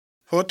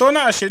Hoto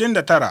na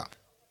 29.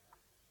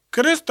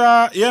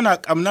 Kirista yana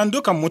ƙamnan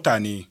dukan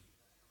mutane,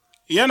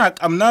 yana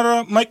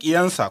ƙamnar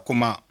maƙiyansa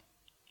kuma.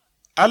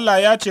 Allah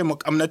ya ce mu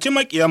ƙamnaci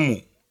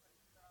maƙiyanmu,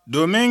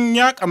 domin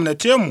ya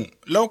ƙamnace mu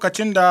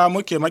lokacin da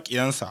muke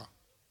maƙiyansa.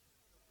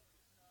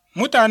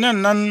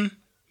 Mutanen nan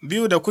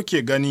biyu da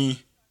kuke gani,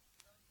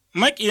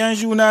 maƙiyan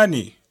juna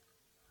ne,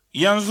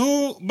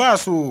 yanzu ba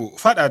su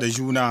faɗa da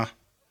juna,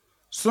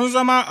 sun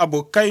zama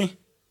abokai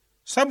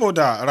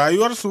saboda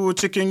rayuwarsu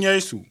cikin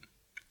Yesu.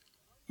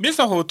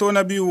 Bisa hoto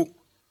na biyu,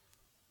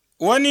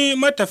 wani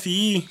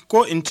matafiyi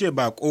ko in ce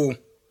baƙo,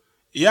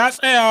 ya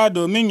tsaya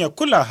domin ya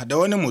kula da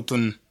wani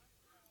mutum,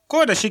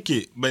 ko da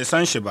shike bai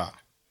san shi ba.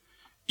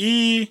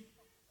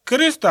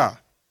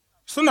 Kirista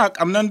suna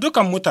ƙamnan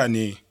dukan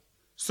mutane,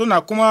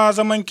 suna kuma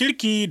zaman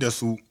kirki da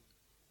su.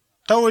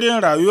 Ta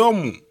wurin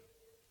rayuwarmu,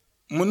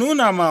 mu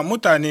nuna ma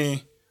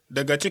mutane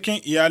daga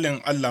cikin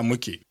iyalin Allah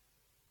muke.